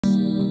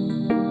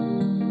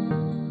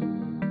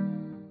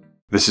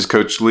This is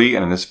Coach Lee,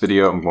 and in this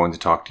video, I'm going to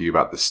talk to you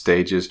about the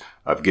stages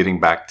of getting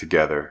back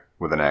together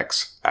with an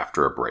ex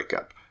after a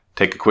breakup.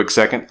 Take a quick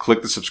second,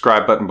 click the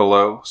subscribe button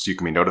below so you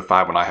can be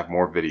notified when I have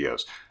more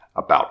videos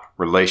about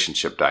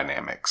relationship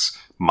dynamics,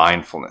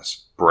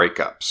 mindfulness,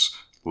 breakups,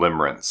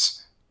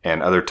 limerence,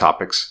 and other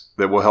topics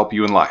that will help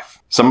you in life.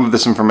 Some of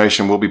this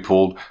information will be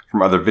pulled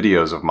from other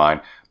videos of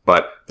mine,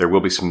 but there will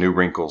be some new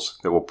wrinkles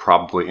that will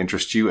probably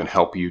interest you and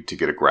help you to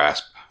get a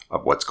grasp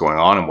of what's going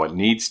on and what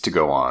needs to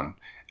go on,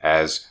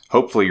 as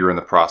hopefully you're in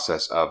the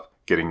process of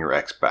getting your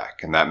ex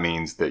back. And that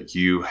means that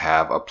you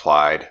have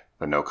applied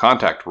the no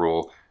contact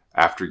rule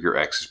after your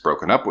ex has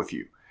broken up with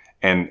you.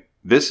 And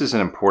this is an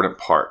important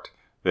part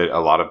that a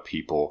lot of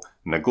people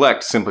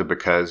neglect simply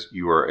because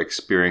you are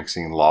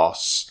experiencing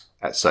loss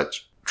at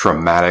such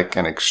traumatic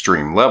and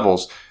extreme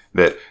levels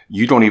that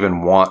you don't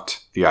even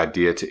want the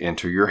idea to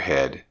enter your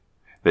head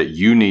that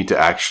you need to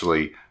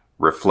actually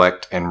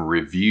reflect and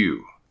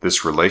review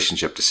this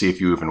relationship to see if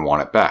you even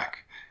want it back.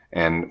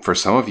 And for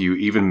some of you,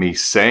 even me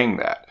saying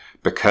that,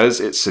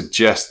 because it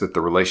suggests that the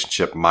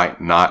relationship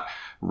might not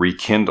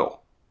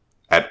rekindle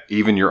at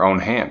even your own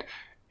hand,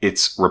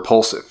 it's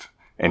repulsive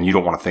and you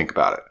don't want to think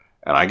about it.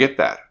 And I get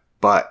that.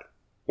 But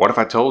what if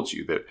I told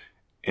you that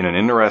in an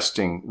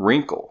interesting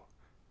wrinkle,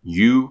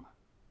 you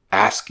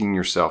asking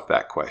yourself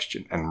that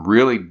question and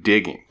really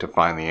digging to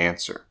find the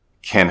answer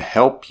can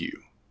help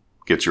you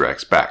get your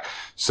ex back?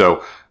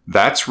 So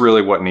that's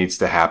really what needs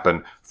to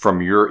happen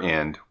from your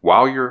end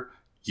while you're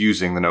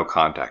using the no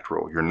contact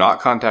rule. You're not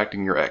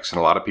contacting your ex. And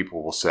a lot of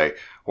people will say,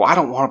 well, I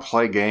don't want to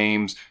play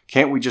games.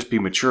 Can't we just be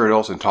mature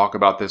adults and talk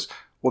about this?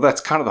 Well,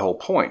 that's kind of the whole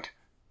point.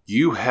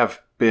 You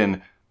have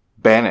been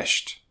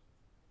banished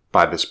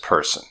by this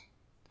person.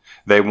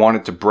 They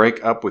wanted to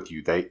break up with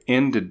you. They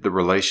ended the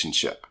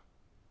relationship.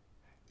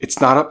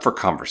 It's not up for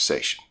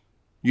conversation.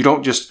 You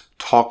don't just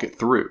talk it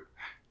through.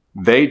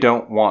 They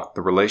don't want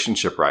the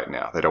relationship right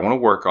now. They don't want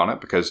to work on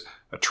it because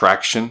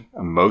attraction,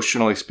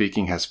 emotionally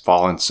speaking, has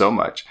fallen so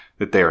much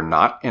that they are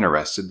not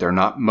interested, they're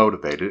not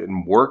motivated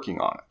in working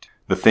on it.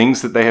 The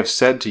things that they have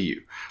said to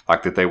you,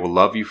 like that they will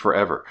love you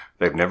forever,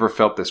 they've never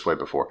felt this way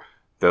before,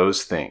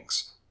 those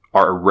things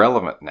are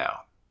irrelevant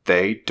now.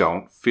 They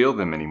don't feel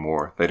them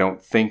anymore, they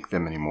don't think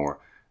them anymore,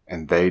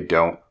 and they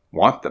don't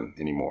want them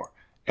anymore.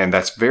 And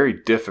that's very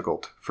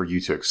difficult for you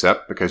to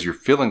accept because you're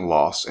feeling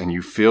lost and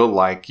you feel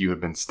like you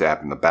have been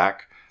stabbed in the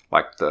back,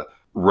 like the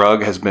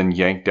rug has been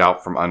yanked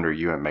out from under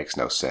you and it makes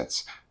no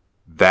sense.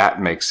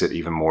 That makes it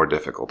even more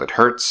difficult. It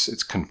hurts,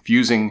 it's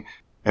confusing,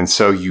 and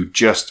so you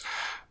just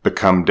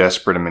become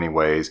desperate in many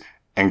ways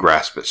and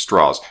grasp at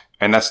straws.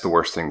 And that's the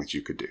worst thing that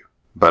you could do.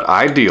 But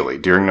ideally,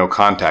 during no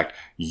contact,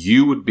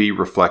 you would be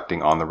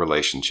reflecting on the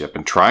relationship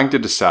and trying to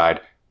decide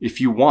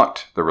if you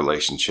want the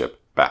relationship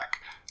back.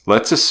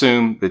 Let's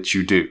assume that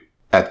you do.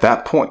 At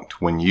that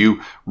point, when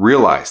you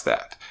realize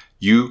that,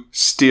 you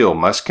still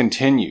must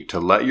continue to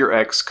let your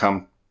ex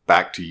come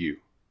back to you.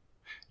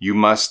 You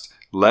must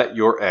let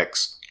your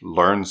ex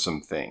learn some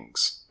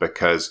things,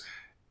 because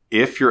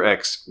if your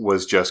ex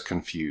was just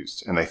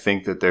confused and they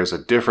think that there's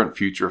a different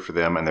future for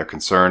them and they're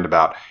concerned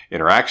about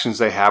interactions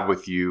they have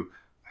with you,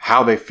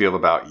 how they feel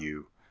about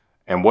you,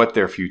 and what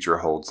their future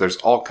holds, there's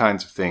all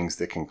kinds of things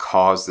that can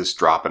cause this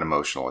drop in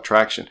emotional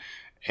attraction.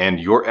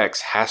 And your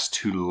ex has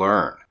to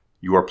learn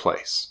your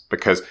place,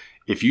 because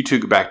if you two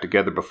get back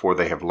together before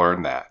they have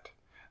learned that,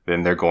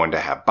 then they're going to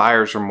have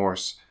buyer's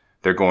remorse.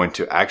 They're going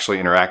to actually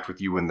interact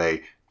with you when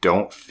they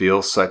don't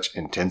feel such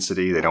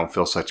intensity. They don't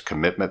feel such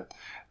commitment.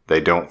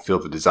 They don't feel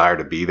the desire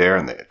to be there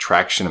and the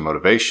attraction and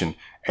motivation.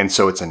 And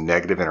so it's a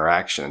negative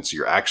interaction. And so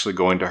you're actually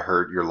going to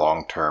hurt your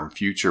long-term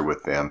future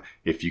with them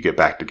if you get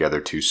back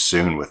together too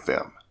soon with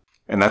them.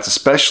 And that's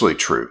especially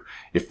true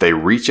if they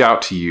reach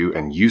out to you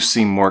and you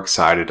seem more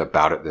excited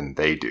about it than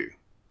they do.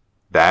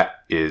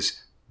 That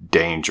is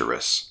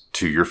dangerous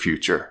to your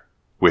future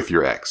with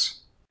your ex.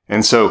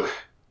 And so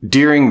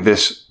during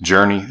this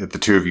journey that the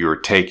two of you are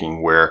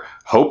taking, where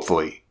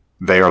hopefully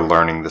they are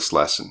learning this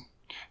lesson,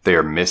 they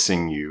are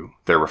missing you,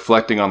 they're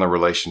reflecting on the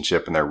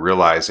relationship, and they're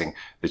realizing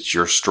that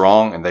you're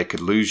strong and they could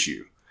lose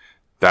you.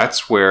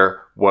 That's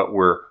where what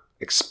we're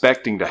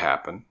expecting to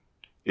happen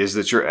is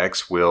that your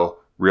ex will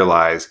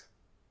realize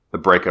the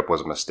breakup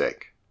was a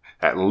mistake.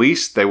 At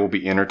least they will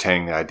be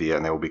entertaining the idea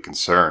and they will be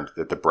concerned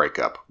that the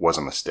breakup was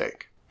a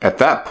mistake. At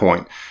that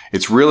point,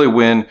 it's really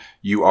when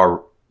you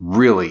are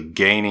really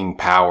gaining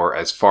power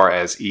as far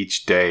as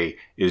each day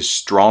is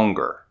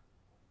stronger,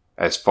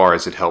 as far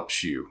as it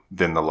helps you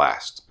than the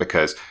last.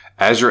 Because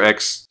as your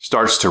ex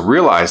starts to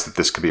realize that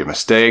this could be a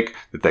mistake,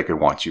 that they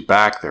could want you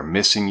back, they're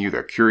missing you,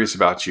 they're curious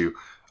about you.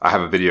 I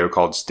have a video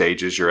called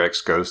Stages Your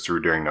Ex Goes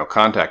Through During No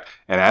Contact.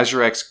 And as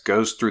your ex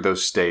goes through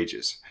those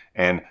stages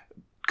and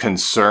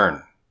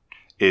concern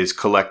is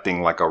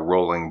collecting like a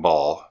rolling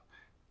ball,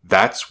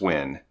 that's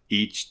when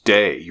each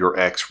day your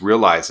ex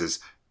realizes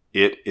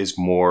it is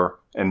more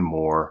and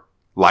more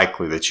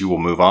likely that you will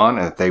move on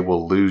and that they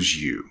will lose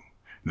you,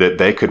 that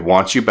they could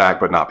want you back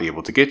but not be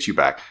able to get you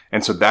back.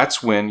 And so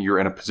that's when you're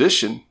in a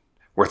position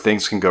where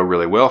things can go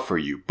really well for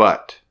you.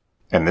 But,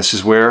 and this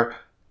is where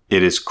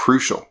it is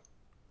crucial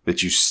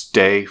that you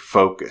stay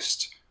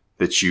focused,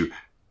 that you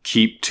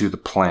keep to the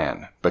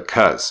plan,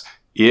 because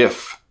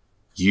if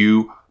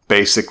you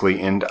basically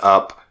end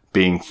up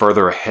being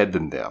further ahead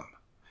than them,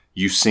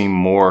 you seem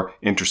more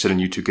interested in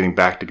you two getting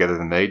back together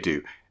than they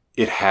do,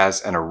 it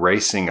has an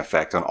erasing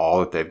effect on all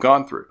that they've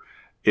gone through.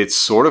 It's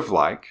sort of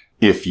like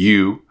if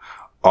you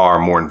are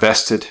more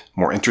invested,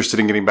 more interested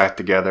in getting back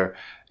together,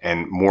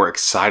 and more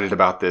excited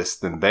about this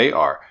than they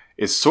are,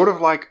 it's sort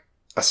of like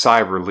a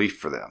sigh of relief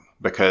for them,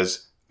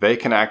 because they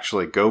can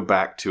actually go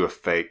back to a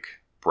fake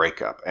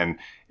breakup. And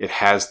it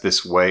has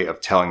this way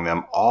of telling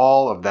them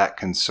all of that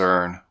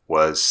concern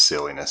was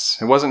silliness.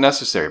 It wasn't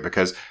necessary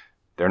because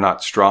they're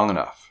not strong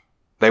enough.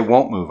 They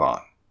won't move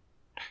on.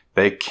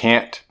 They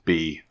can't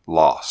be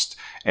lost.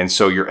 And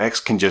so your ex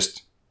can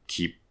just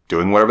keep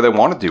doing whatever they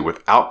want to do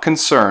without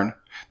concern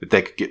that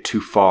they could get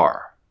too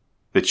far,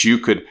 that you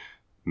could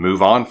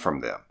move on from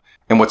them.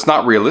 And what's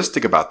not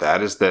realistic about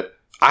that is that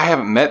I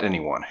haven't met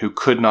anyone who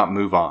could not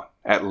move on,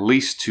 at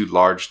least to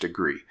large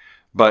degree.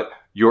 But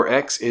your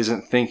ex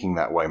isn't thinking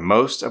that way.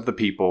 Most of the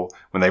people,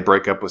 when they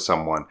break up with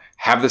someone,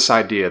 have this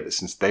idea that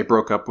since they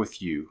broke up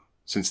with you,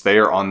 since they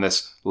are on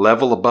this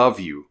level above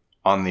you,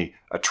 on the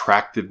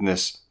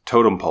attractiveness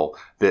totem pole,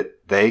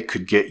 that they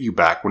could get you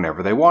back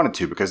whenever they wanted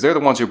to, because they're the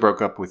ones who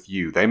broke up with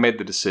you. They made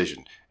the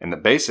decision. And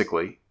that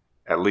basically,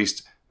 at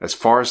least as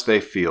far as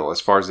they feel,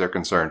 as far as they're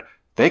concerned,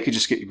 they could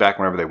just get you back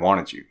whenever they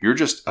wanted you. You're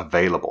just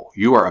available.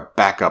 You are a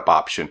backup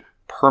option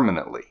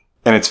permanently.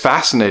 And it's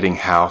fascinating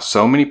how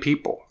so many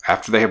people,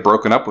 after they have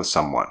broken up with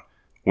someone,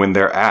 when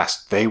they're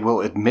asked, they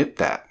will admit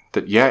that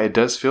yeah, it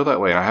does feel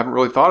that way, and I haven't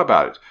really thought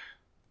about it.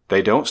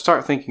 They don't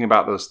start thinking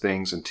about those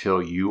things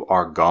until you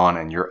are gone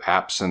and your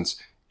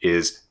absence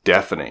is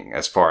deafening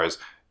as far as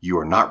you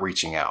are not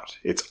reaching out.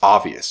 It's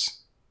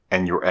obvious,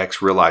 and your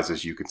ex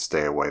realizes you can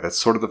stay away. That's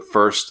sort of the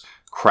first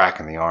crack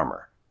in the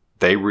armor.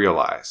 They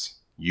realize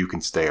you can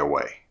stay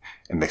away,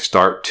 and they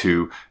start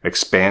to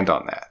expand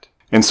on that.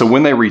 And so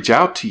when they reach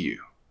out to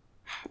you,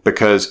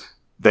 because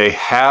they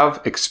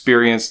have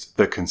experienced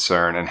the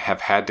concern and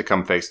have had to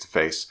come face to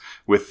face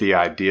with the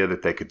idea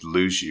that they could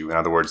lose you. In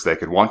other words, they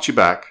could want you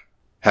back,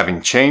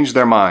 having changed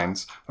their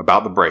minds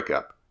about the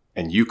breakup,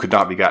 and you could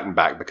not be gotten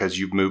back because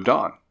you've moved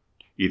on,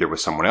 either with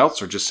someone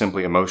else or just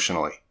simply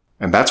emotionally.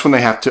 And that's when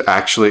they have to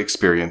actually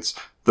experience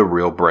the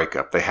real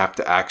breakup. They have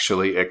to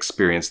actually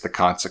experience the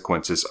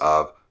consequences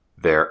of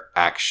their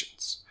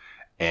actions.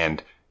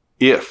 And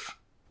if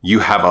you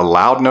have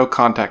allowed no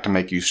contact to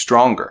make you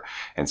stronger,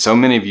 and so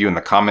many of you in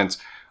the comments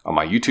on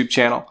my YouTube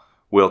channel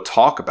will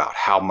talk about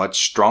how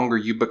much stronger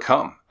you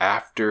become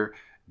after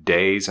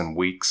days and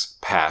weeks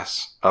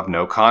pass of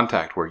no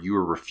contact, where you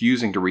are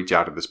refusing to reach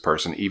out to this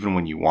person even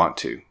when you want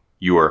to.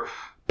 You are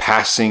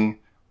passing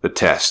the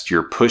test.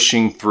 You're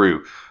pushing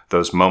through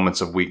those moments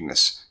of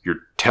weakness.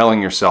 You're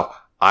telling yourself,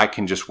 I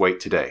can just wait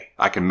today.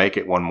 I can make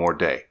it one more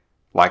day,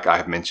 like I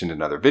have mentioned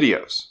in other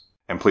videos.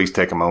 And please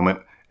take a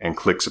moment and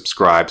click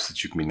subscribe so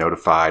that you can be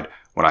notified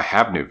when I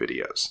have new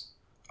videos.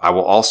 I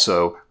will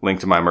also link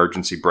to my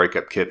emergency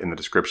breakup kit in the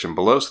description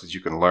below so that you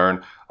can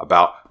learn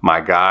about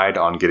my guide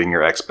on getting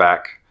your ex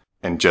back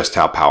and just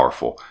how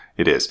powerful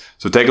it is.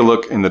 So take a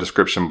look in the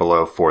description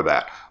below for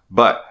that.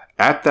 But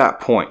at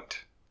that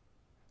point,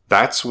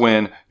 that's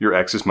when your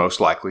ex is most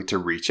likely to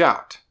reach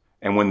out.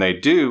 And when they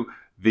do,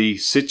 the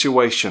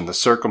situation, the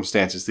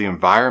circumstances, the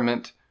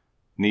environment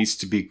needs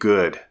to be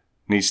good,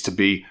 needs to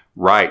be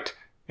right,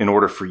 in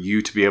order for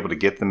you to be able to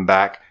get them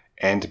back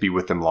and to be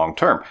with them long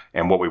term.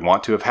 And what we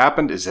want to have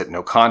happened is that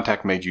no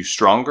contact made you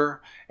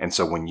stronger. And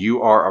so when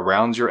you are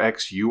around your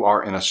ex, you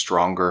are in a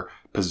stronger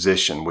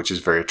position, which is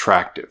very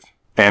attractive.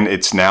 And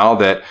it's now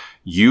that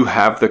you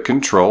have the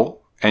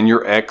control and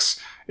your ex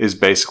is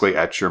basically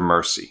at your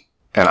mercy.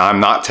 And I'm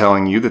not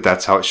telling you that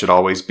that's how it should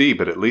always be,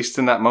 but at least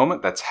in that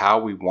moment, that's how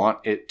we want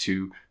it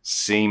to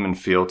seem and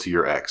feel to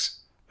your ex,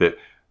 that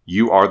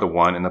you are the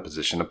one in the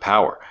position of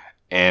power.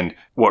 And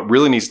what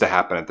really needs to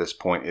happen at this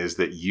point is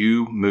that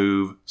you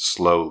move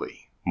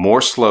slowly,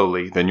 more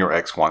slowly than your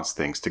ex wants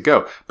things to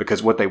go.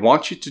 Because what they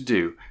want you to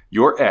do,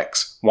 your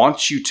ex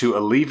wants you to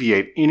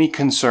alleviate any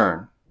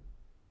concern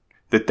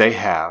that they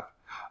have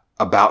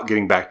about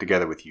getting back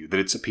together with you, that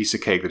it's a piece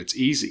of cake, that it's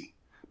easy.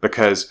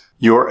 Because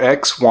your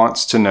ex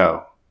wants to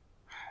know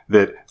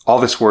that all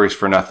this worries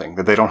for nothing,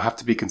 that they don't have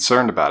to be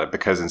concerned about it,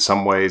 because in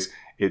some ways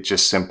it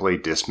just simply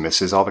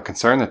dismisses all the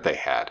concern that they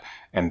had.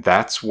 And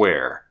that's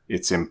where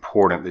it's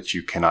important that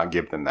you cannot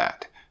give them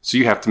that. So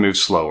you have to move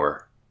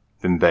slower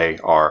than they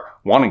are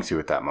wanting to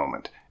at that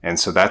moment. And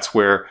so that's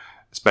where,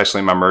 especially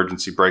in my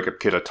emergency breakup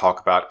kit, I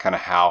talk about kind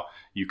of how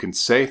you can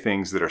say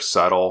things that are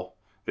subtle,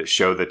 that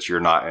show that you're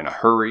not in a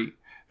hurry,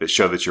 that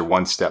show that you're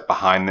one step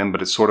behind them.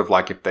 But it's sort of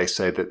like if they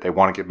say that they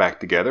want to get back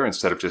together,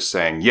 instead of just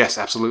saying, yes,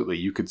 absolutely,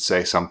 you could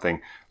say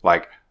something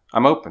like,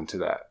 I'm open to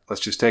that.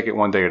 Let's just take it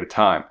one day at a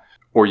time.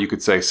 Or you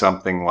could say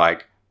something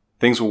like,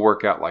 things will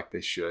work out like they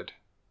should.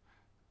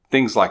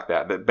 Things like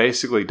that, that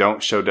basically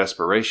don't show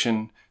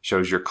desperation,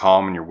 shows you're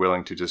calm and you're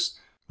willing to just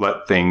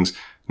let things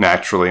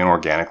naturally and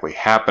organically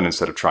happen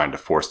instead of trying to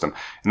force them.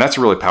 And that's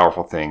a really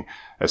powerful thing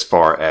as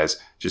far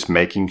as just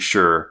making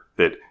sure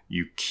that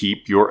you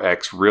keep your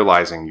ex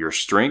realizing your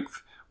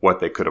strength, what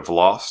they could have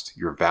lost,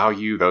 your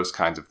value, those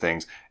kinds of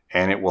things.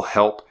 And it will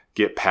help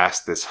get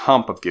past this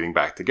hump of getting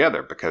back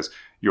together, because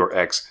your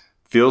ex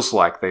feels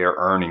like they are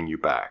earning you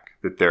back,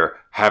 that they're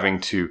having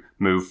to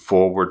move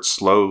forward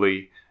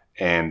slowly,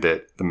 and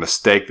that the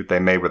mistake that they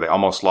made where they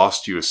almost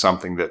lost you is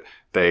something that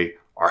they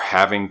are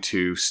having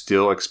to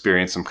still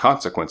experience some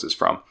consequences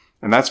from.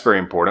 And that's very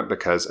important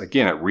because,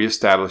 again, it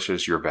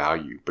reestablishes your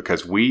value,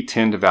 because we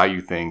tend to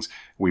value things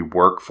we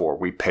work for,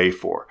 we pay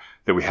for,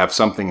 that we have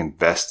something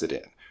invested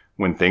in.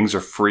 When things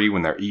are free,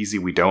 when they're easy,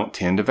 we don't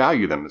tend to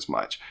value them as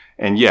much.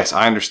 And yes,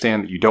 I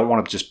understand that you don't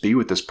want to just be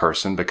with this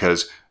person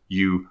because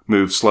you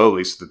move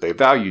slowly so that they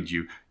valued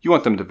you. You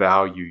want them to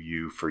value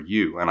you for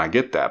you. And I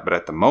get that. But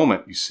at the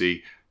moment, you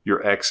see,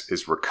 your ex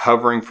is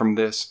recovering from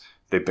this.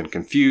 They've been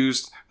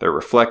confused. They're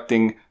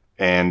reflecting.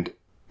 And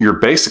you're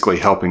basically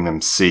helping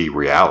them see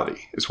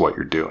reality is what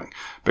you're doing.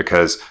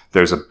 Because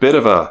there's a bit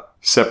of a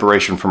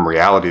separation from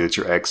reality that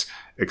your ex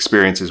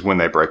experiences when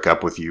they break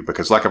up with you.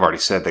 Because like I've already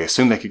said, they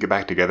assume they could get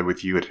back together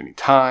with you at any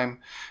time.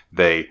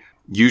 They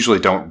usually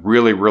don't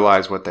really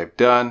realize what they've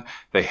done.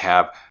 They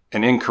have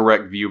an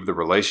incorrect view of the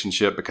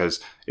relationship because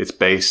it's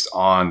based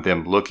on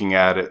them looking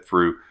at it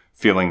through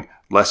feeling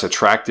less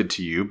attracted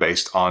to you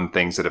based on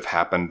things that have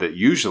happened that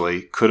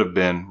usually could have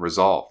been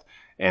resolved.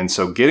 And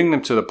so getting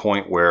them to the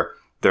point where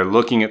they're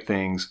looking at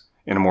things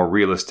in a more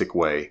realistic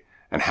way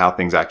and how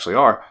things actually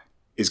are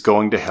is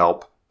going to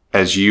help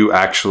as you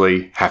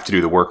actually have to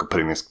do the work of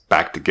putting this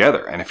back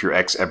together. And if your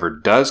ex ever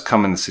does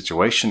come in the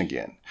situation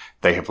again,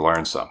 they have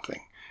learned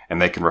something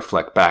and they can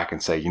reflect back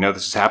and say, you know,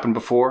 this has happened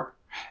before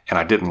and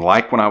I didn't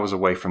like when I was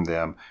away from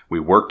them. We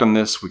worked on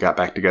this, we got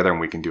back together, and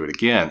we can do it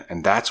again.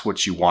 And that's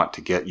what you want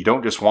to get. You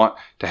don't just want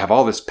to have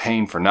all this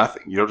pain for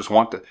nothing. You don't just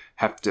want to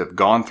have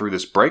gone through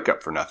this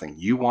breakup for nothing.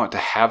 You want to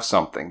have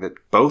something that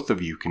both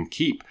of you can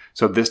keep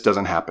so this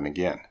doesn't happen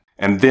again.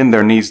 And then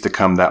there needs to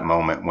come that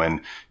moment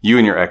when you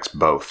and your ex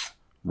both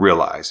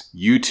realize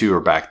you two are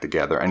back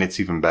together and it's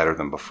even better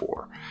than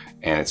before.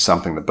 And it's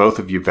something that both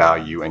of you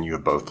value and you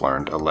have both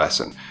learned a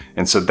lesson.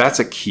 And so that's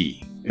a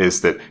key,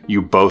 is that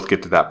you both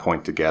get to that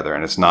point together.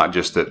 And it's not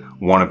just that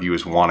one of you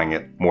is wanting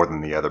it more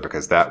than the other,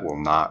 because that will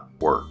not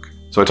work.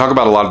 So I talk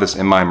about a lot of this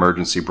in my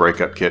emergency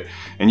breakup kit,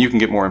 and you can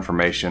get more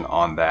information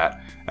on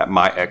that at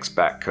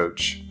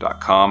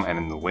myexbackcoach.com and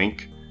in the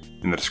link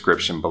in the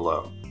description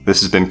below.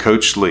 This has been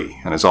Coach Lee,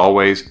 and as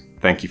always,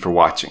 thank you for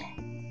watching.